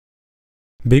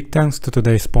Big thanks to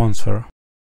today's sponsor.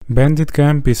 Bandit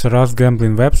Camp is a Rust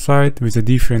gambling website with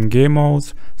different game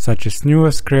modes such as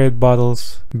newest crate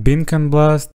battles, Bink and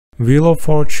Blast, Wheel of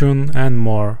Fortune and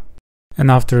more.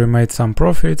 And after you made some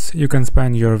profits, you can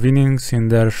spend your winnings in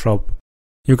their shop.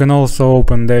 You can also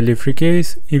open daily free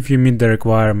case if you meet the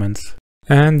requirements.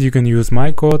 And you can use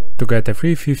my code to get a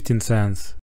free 15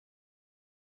 cents.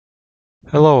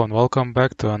 Hello and welcome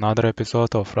back to another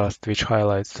episode of Rust Twitch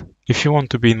Highlights. If you want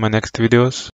to be in my next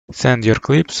videos, send your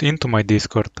clips into my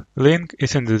Discord. Link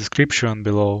is in the description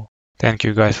below. Thank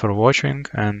you guys for watching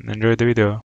and enjoy the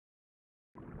video.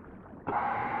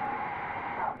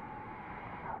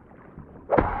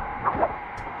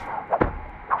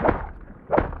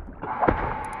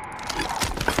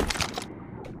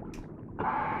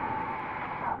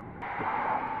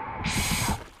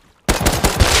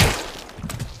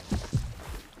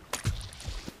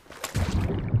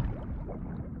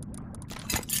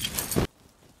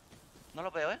 No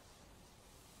lo veo, ¿eh?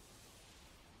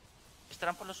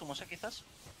 ¿Estarán por los humos, quizás?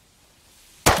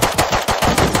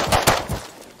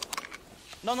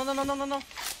 No.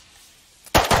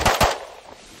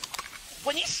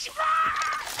 ¡Buenísima!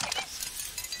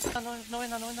 No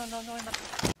venga.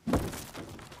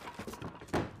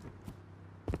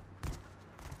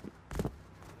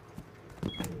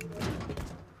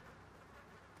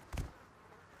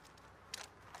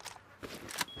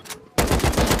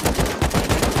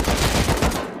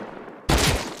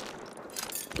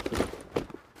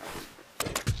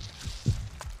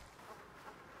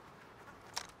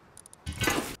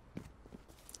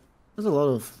 There's a lot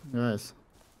of guys.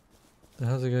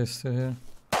 How's the guy still here?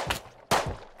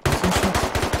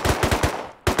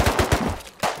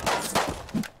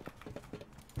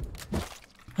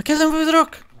 I killed him with a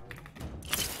rock!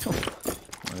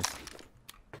 Nice.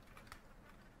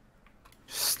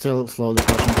 Still slowly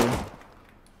pushing through.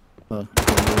 Oh, not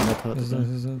hurt. He's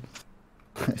dead.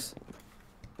 Nice.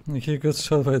 He got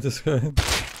shot by this guy. Ja,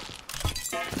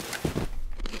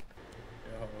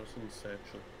 også en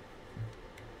satchel.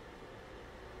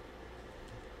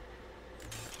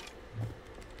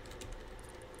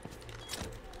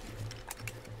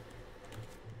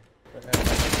 Hvad er det?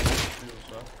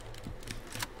 Så?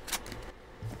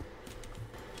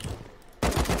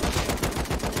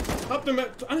 Stop det, mand!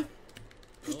 Arne!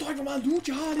 Du står ikke, hvor meget loot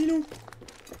jeg har lige nu!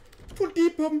 Fuld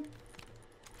deep på dem!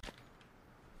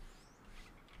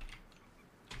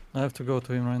 I have to go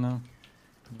to him right now.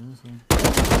 Yeah, so.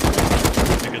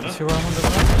 Is he one on the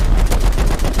ground?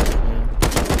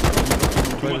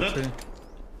 By the tree.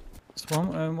 It's one.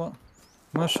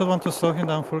 I should want to slow him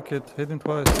down full kit. Hit him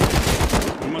twice.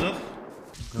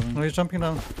 No, he's jumping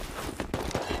down.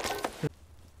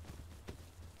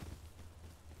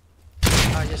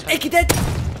 Ikke dead!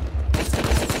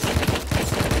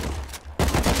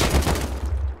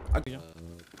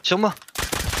 Sur moi.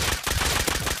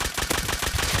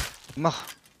 Mort.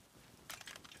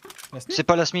 C'est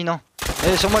pas Lasmi, non.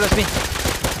 Eh, sur moi Lasmi.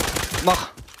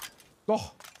 Mort.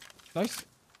 Doch! Nice!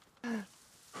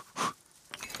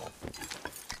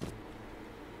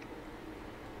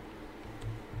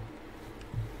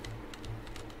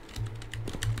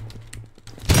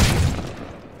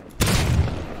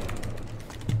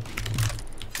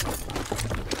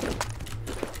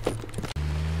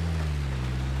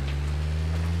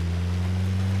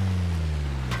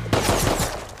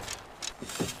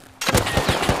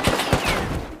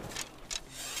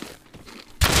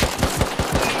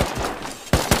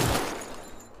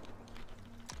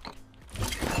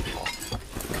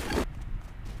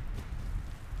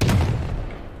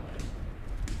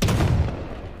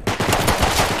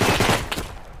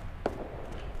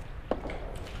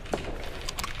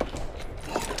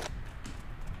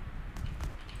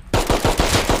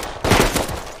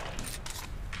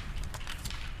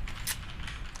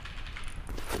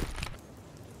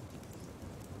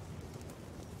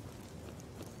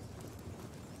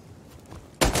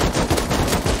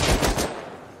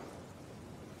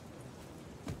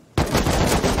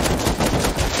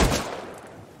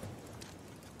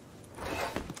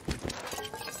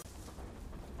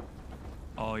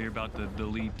 Oh, you're about to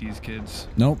delete these kids.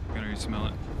 Nope. I can already smell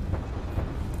it.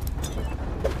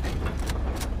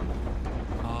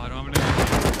 Oh, I don't have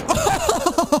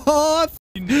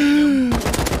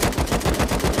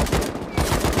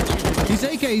He's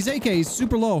AK, he's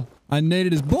super low. I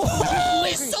naded his bull. Oh,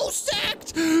 he's so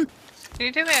stacked! Can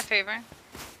you do me a favor?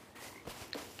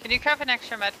 Can you carve an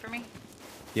extra med for me?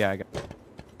 Yeah, I got.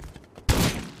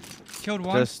 Killed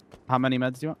one. Just how many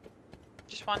meds do you want?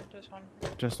 Just one.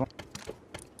 Just one.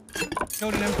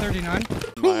 Killed an M39.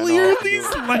 Clear these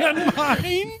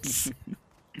landmines!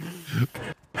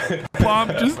 Bomb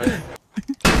just...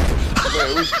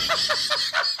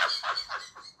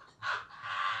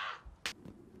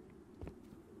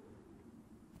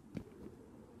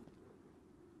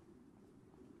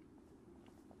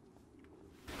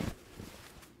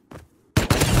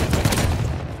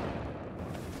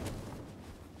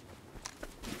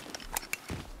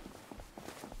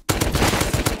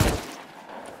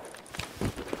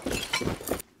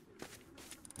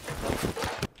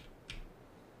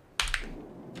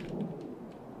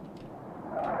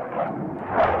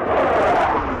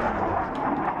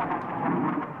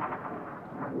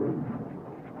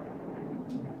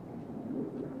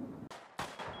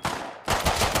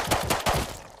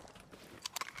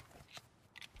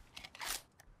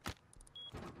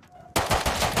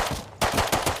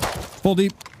 Full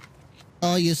deep.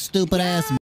 Oh, you stupid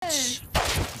ass.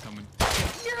 Coming.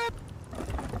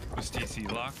 Was TC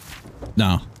locked?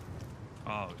 No.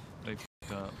 Oh, they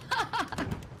f***ed up.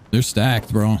 They're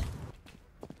stacked, bro.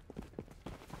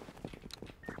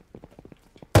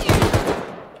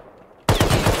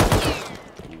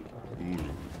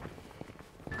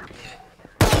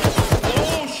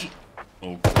 Oh shit!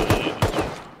 Okay.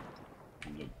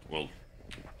 Well,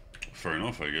 fair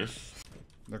enough, I guess.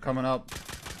 They're coming up.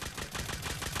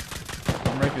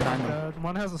 I'm right behind them.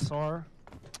 One has a SAR.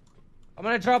 I'm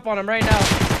gonna drop on him right now.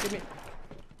 Give me.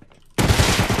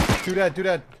 Two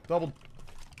dead. Doubled.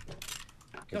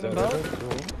 Kill them both.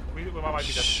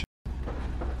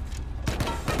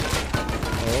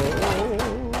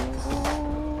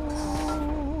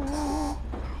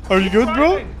 Are you good,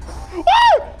 bro?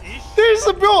 Ah! There's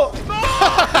a bro!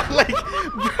 Like,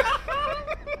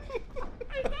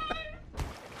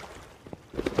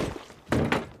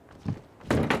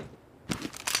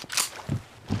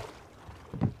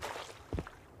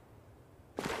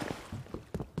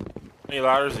 How many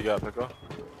ladders you got, Pickle?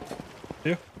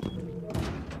 You?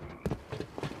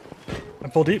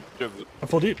 I'm full deep. I'm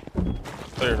full deep. No,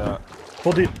 you're not.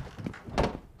 Full deep.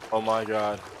 Oh my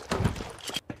god.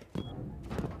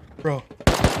 Bro.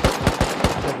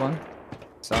 dead one.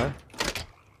 Sorry.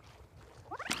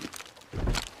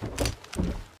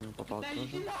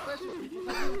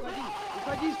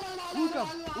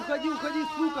 Уходи,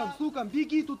 сукам,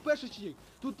 беги, тут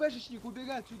пешечник,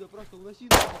 убегай отсюда, просто уноси.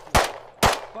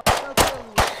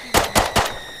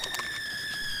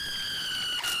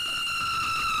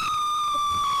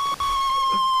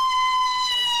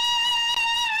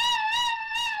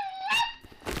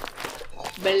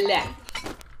 Бля.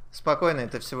 Спокойно,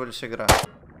 это всего лишь игра.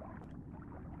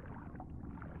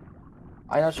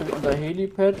 Einer steht unter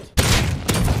Helipad.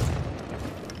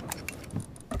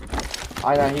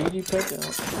 Einer Helipad, ja.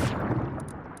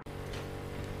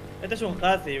 Este es un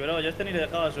Hazi, bro. Yo este ni le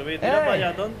dejaba subir. Tira para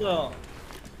allá, tonto.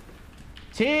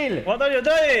 Chill. What are you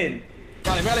doing?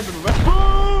 Vale,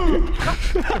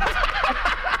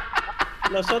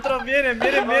 Los otros vienen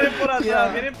por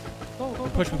atrás. Vienen.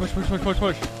 Push.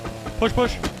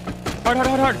 Push.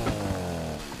 Hard.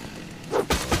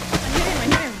 I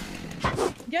hit him.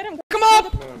 Get him. Come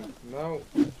up! No.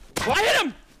 Why hit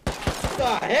him? The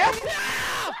hell?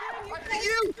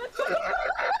 You!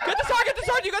 Get the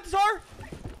SAR! You got the SAR!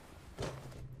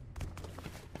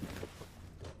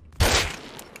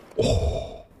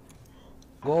 Oh.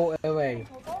 Go away.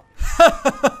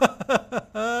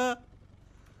 I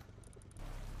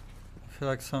feel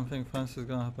like something fancy is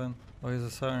gonna happen. Oh, he's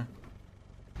a SAR.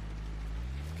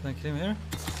 Can I kill him here?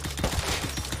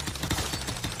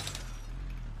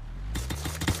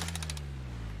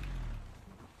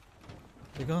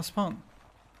 They're gonna spawn.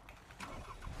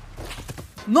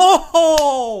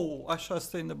 No! I should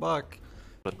stay in the back.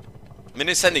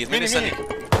 Mini sending. They send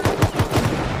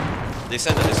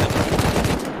it.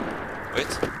 Wait.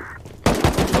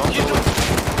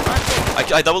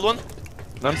 I doubled one.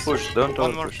 Don't push, don't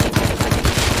push.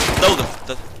 Doubled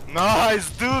him. Nice,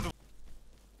 dude!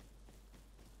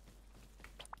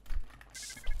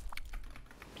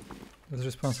 Let's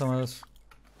respawn somewhere else.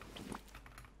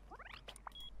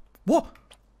 What?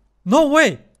 No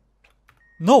way!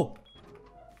 No!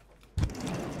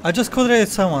 I just code rated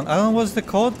someone. I don't know what's the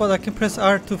code, but I can press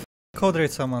R to code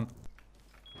rate someone.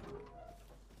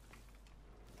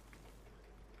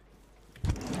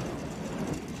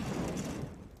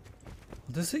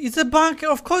 It's a bunker!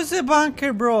 Of course it's a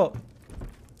bunker, bro!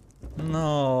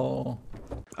 No.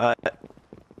 Might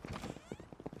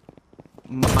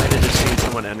have just seen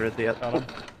someone enter the other.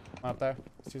 Out there.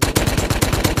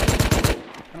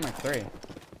 I'm like 3.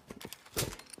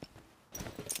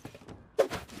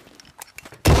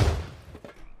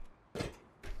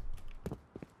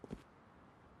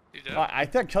 Oh, I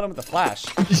think I killed him with the flash.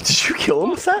 Did you kill him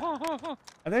with that?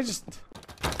 And they just...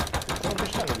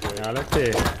 Yeah, look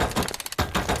there.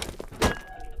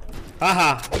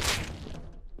 Haha.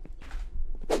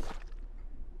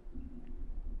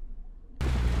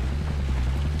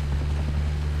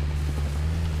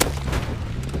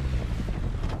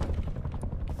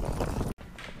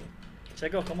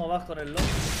 Chicos, ¿cómo vas con el loco?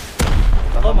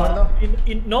 Toma.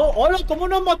 No, hola, ¿cómo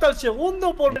no has matado el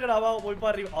segundo por grabado? Voy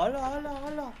para arriba. Hola, hola,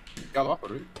 hola. ¿Qué hago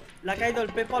por ahí? Le ha caído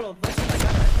el pepo a los dos en la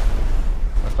cara.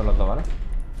 Estos los dos, ¿vale?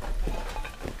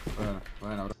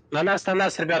 Bueno, bro. На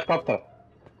нас, ребят, коптер.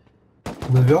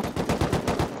 Наверх?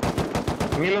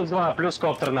 Минус 2, плюс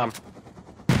коптер нам.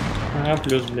 А,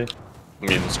 плюс, блядь.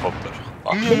 Минус коптер.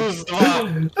 Минус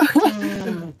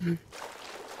 2.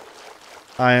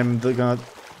 I am gonna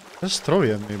just throw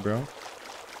you at me, bro.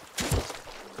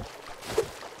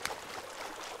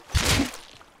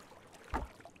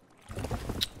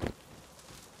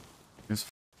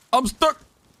 I'm stuck.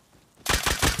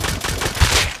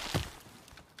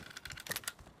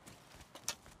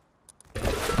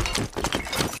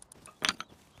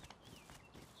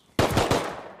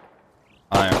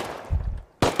 I am.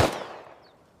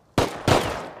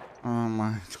 Oh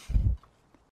my.